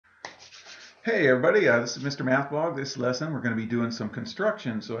Hey everybody, this is Mrmathblog. This lesson we're going to be doing some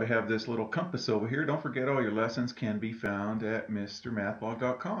construction. So I have this little compass over here. Don't forget all your lessons can be found at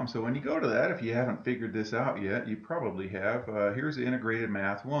Mrmathblog.com. So when you go to that, if you haven't figured this out yet, you probably have. Here's the Integrated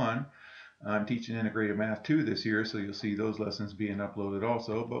Math 1. I'm teaching Integrated Math 2 this year, so you'll see those lessons being uploaded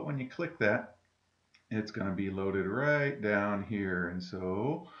also. But when you click that, it's going to be loaded right down here. And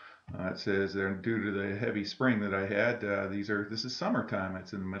so it says there, due to the heavy spring that I had, this is summertime.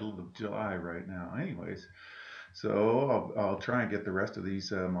 It's in the middle of July right now. Anyways, so I'll try and get the rest of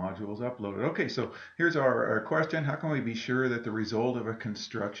these modules uploaded. Okay, so here's our question. How can we be sure that the result of a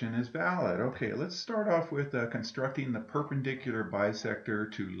construction is valid? Okay, let's start off with constructing the perpendicular bisector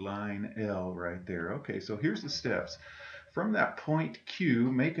to line L right there. Okay, so here's the steps. From that point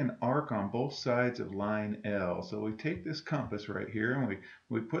Q, make an arc on both sides of line L. So we take this compass right here and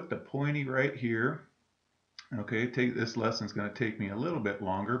we put the pointy right here. Okay, this lesson's going to take me a little bit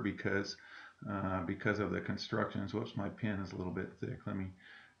longer because of the constructions. Whoops, my pen is a little bit thick. Let me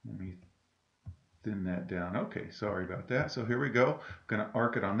thin that down. Okay, sorry about that. So here we go. I'm going to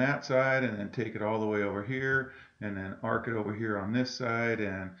arc it on that side and then take it all the way over here and then arc it over here on this side,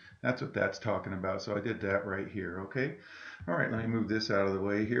 and that's what that's talking about. So I did that right here. Okay. All right, let me move this out of the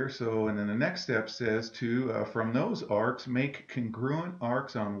way here. So, and then the next step says to, from those arcs, make congruent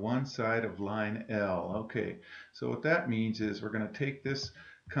arcs on one side of line L. Okay, so what that means is we're going to take this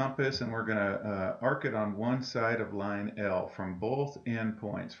compass and we're going to arc it on one side of line L from both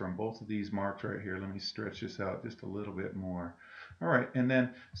endpoints, from both of these marks right here. Let me stretch this out just a little bit more. All right, and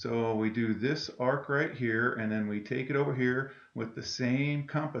then so we do this arc right here, and then we take it over here with the same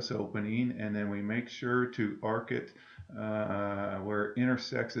compass opening, and then we make sure to arc it where it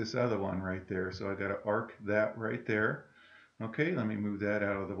intersects this other one right there. So I got to arc that right there. Okay, let me move that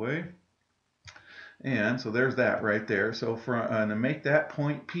out of the way. And so there's that right there. So to make that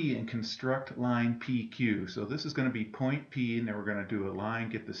point P and construct line PQ. So this is going to be point P, and then we're going to do a line,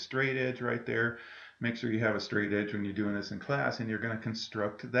 get the straight edge right there. Make sure you have a straight edge when you're doing this in class, and you're going to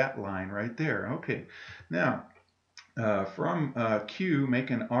construct that line right there. Okay, now from Q, make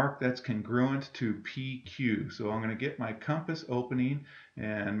an arc that's congruent to PQ. So I'm going to get my compass opening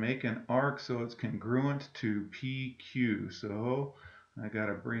and make an arc so it's congruent to PQ. So I got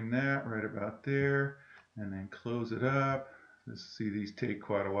to bring that right about there and then close it up. Let's see, these take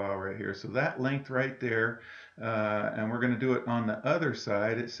quite a while right here. So that length right there, and we're going to do it on the other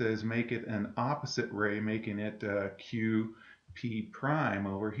side. It says make it an opposite ray, making it QP prime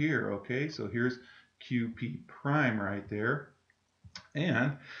over here. Okay, so here's QP prime right there.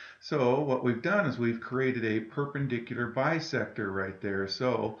 And so what we've done is we've created a perpendicular bisector right there.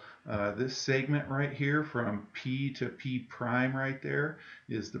 So this segment right here from P to P prime right there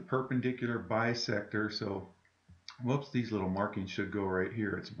is the perpendicular bisector. So whoops, these little markings should go right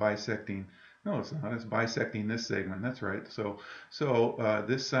here. It's bisecting. No, it's not. It's bisecting this segment. That's right. So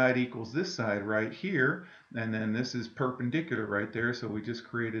this side equals this side right here, and then this is perpendicular right there. So we just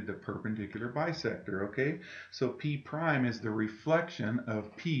created the perpendicular bisector. Okay. So P prime is the reflection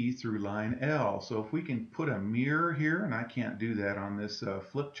of P through line L. So if we can put a mirror here, and I can't do that on this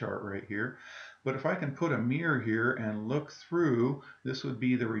flip chart right here, but if I can put a mirror here and look through, this would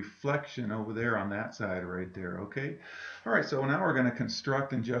be the reflection over there on that side right there, okay? All right, so now we're going to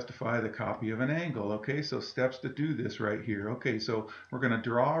construct and justify the copy of an angle, okay? So steps to do this right here. Okay, so we're going to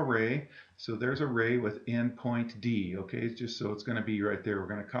draw a ray. So there's a ray with endpoint D, okay? It's just so it's going to be right there. We're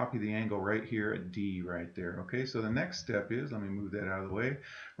going to copy the angle right here at D right there, okay? So the next step is, let me move that out of the way,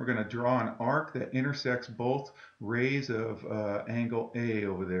 we're going to draw an arc that intersects both rays of angle A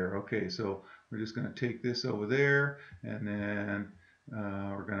over there, okay? So we're just going to take this over there, and then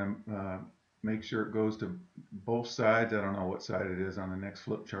we're going to make sure it goes to both sides. I don't know what side it is on the next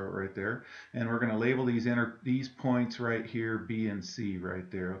flip chart right there. And we're going to label these points right here B and C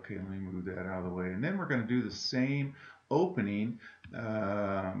right there. Okay, let me move that out of the way. And then we're going to do the same opening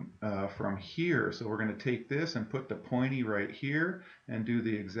from here. So we're going to take this and put the pointy right here and do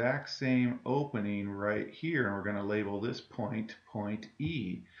the exact same opening right here. And we're going to label this point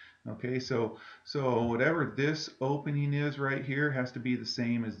E. Okay, so whatever this opening is right here has to be the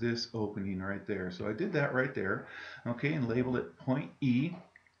same as this opening right there. So I did that right there, okay, and labeled it point E.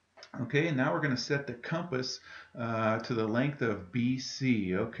 Okay, and now we're going to set the compass to the length of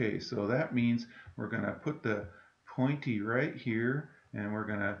BC. Okay, so that means we're going to put the pointy right here, and we're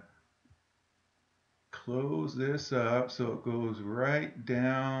going to close this up so it goes right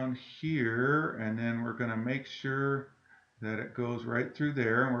down here, and then we're going to make sure that it goes right through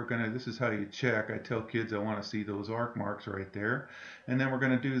there, and we're going to, this is how you check. I tell kids I want to see those arc marks right there. And then we're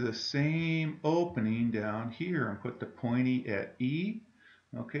going to do the same opening down here and put the pointy at E.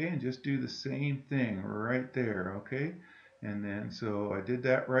 okay, and just do the same thing right there, okay? And then, so I did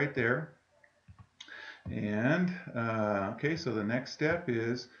that right there. And okay, so the next step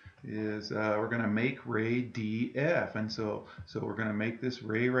is we're going to make ray DF, and so we're going to make this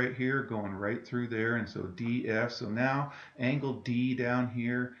ray right here going right through there, and so DF. So now angle D down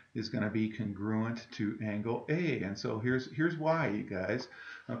here is going to be congruent to angle A, and so here's why, you guys.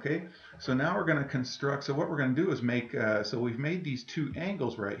 Okay, so now we're going to construct. So what we're going to do is make. So we've made these two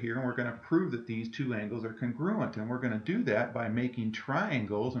angles right here, and we're going to prove that these two angles are congruent, and we're going to do that by making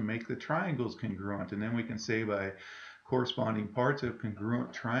triangles and make the triangles congruent, and then we can say by corresponding parts of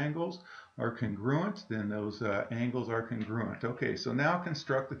congruent triangles are congruent, then those angles are congruent. Okay, so now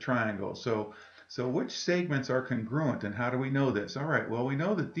construct the triangle. So which segments are congruent, and how do we know this? All right, well, we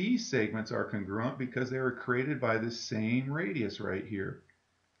know that these segments are congruent because they were created by the same radius right here,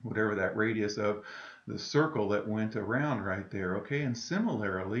 whatever that radius of the circle that went around right there. Okay, and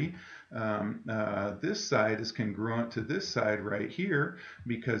similarly, this side is congruent to this side right here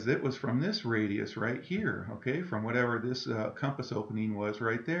because it was from this radius right here, okay, from whatever this compass opening was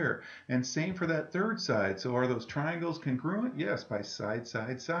right there. And same for that third side. So are those triangles congruent? Yes, by side,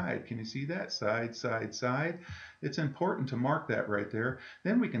 side, side. Can you see that? Side, side, side. It's important to mark that right there.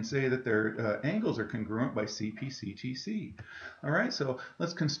 Then we can say that their angles are congruent by CP, CTC. All right, so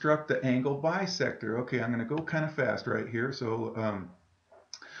let's construct the angle bisector. Okay, I'm going to go kind of fast right here. So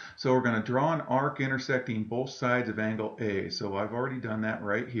we're going to draw an arc intersecting both sides of angle A. So I've already done that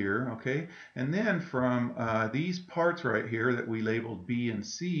right here, okay? And then from these parts right here that we labeled B and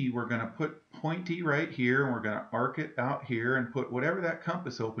C, we're going to put pointy right here, and we're going to arc it out here and put whatever that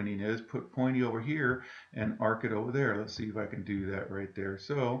compass opening is, put pointy over here and arc it over there. Let's see if I can do that right there.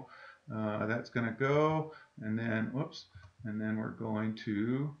 So that's going to go, and then, whoops, and then we're going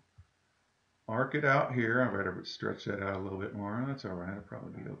to arc it out here. I better stretch that out a little bit more. That's all right. It'll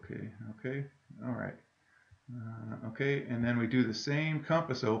probably be okay. Okay. All right. Okay. And then we do the same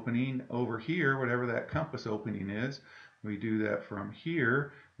compass opening over here, whatever that compass opening is. We do that from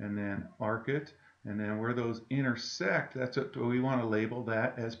here and then arc it. And then where those intersect, that's what we want to label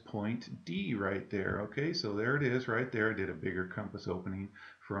that as point D right there. Okay, so there it is right there. I did a bigger compass opening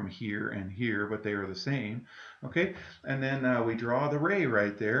from here and here, but they are the same. Okay, and then we draw the ray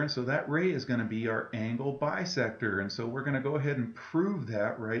right there, and so that ray is going to be our angle bisector, and so we're going to go ahead and prove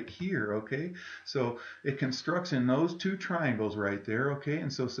that right here. Okay, so it constructs in those two triangles right there. Okay,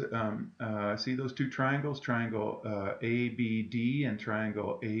 and so see those two triangles, triangle ABD and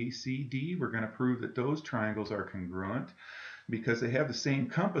triangle ACD. We're going to prove that those triangles are congruent because they have the same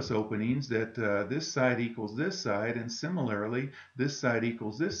compass openings, that this side equals this side, and similarly this side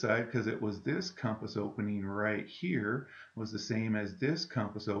equals this side because it was this compass opening right here was the same as this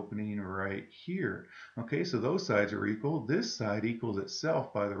compass opening right here. Okay, so those sides are equal. This side equals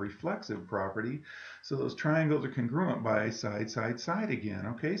itself by the reflexive property. So those triangles are congruent by side, side, side again.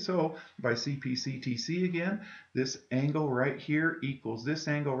 Okay, so by CP/CTC again, this angle right here equals this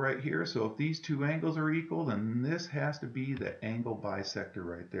angle right here. So if these two angles are equal, then this has to be the angle bisector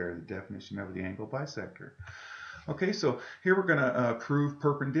right there, the definition of the angle bisector. Okay, so here we're going to prove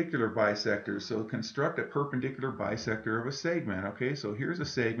perpendicular bisectors. So construct a perpendicular bisector of a segment. Okay, so here's a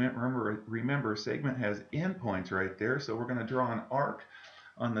segment. Remember, a segment has endpoints right there. So we're going to draw an arc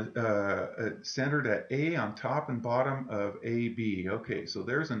on the centered at A on top and bottom of AB. Okay, so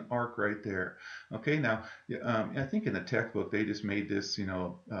there's an arc right there. Okay, now I think in the textbook they just made this, you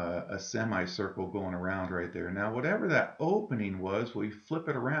know, a semicircle going around right there. Now whatever that opening was, we flip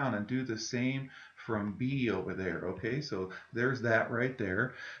it around and do the same from B over there. Okay, so there's that right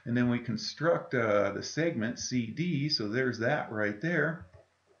there, and then we construct the segment CD. So there's that right there.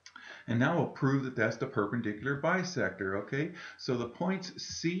 And now we'll prove that that's the perpendicular bisector, okay? So the points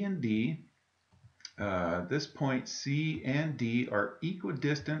C and D, this point C and D are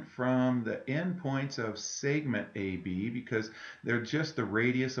equidistant from the endpoints of segment AB because they're just the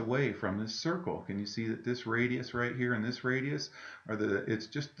radius away from this circle. Can you see that this radius right here and this radius it's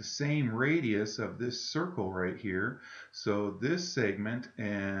just the same radius of this circle right here. So this segment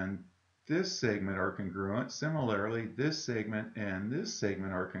and this segment are congruent. Similarly, this segment and this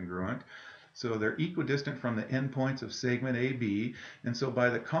segment are congruent. So they're equidistant from the endpoints of segment AB. And so by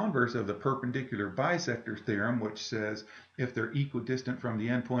the converse of the perpendicular bisector theorem, which says if they're equidistant from the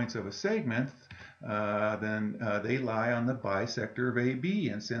endpoints of a segment, then they lie on the bisector of AB.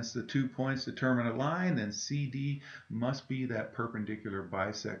 And since the 2 points determine a line, then CD must be that perpendicular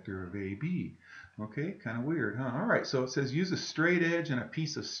bisector of AB. Okay, kind of weird, huh? All right, so it says use a straight edge and a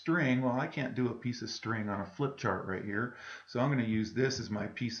piece of string. Well, I can't do a piece of string on a flip chart right here, so I'm going to use this as my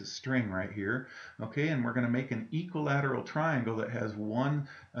piece of string right here. Okay, and we're going to make an equilateral triangle that has one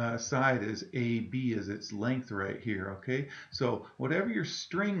side as AB as its length right here. Okay, so whatever your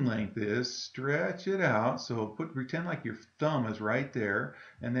string length is, stretch it out. So pretend like your thumb is right there,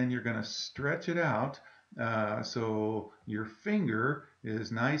 and then you're going to stretch it out so your finger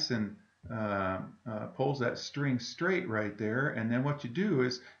is nice and pulls that string straight right there, and then what you do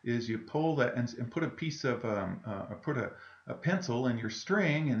is you pull that and put a piece of put a pencil in your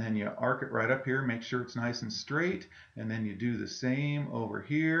string, and then you arc it right up here, make sure it's nice and straight, and then you do the same over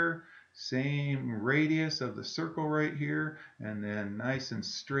here, same radius of the circle right here, and then nice and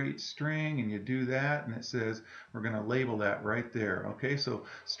straight string, and you do that, and it says we're going to label that right there. Okay, so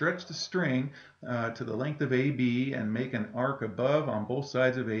stretch the string to the length of AB and make an arc above on both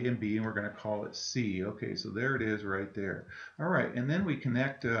sides of A and B, and we're going to call it C. Okay, so there it is right there. All right, and then we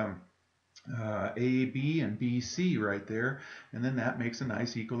connect AB and BC right there, and then that makes a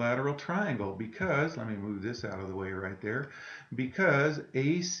nice equilateral triangle because, let me move this out of the way right there, because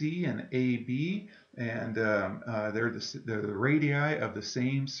AC and AB and they're the radii of the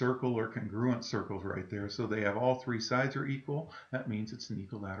same circle or congruent circles right there, so they have all three sides are equal. That means it's an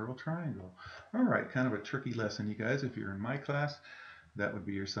equilateral triangle. All right, kind of a tricky lesson, you guys. If you're in my class, that would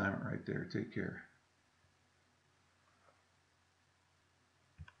be your assignment right there. Take care.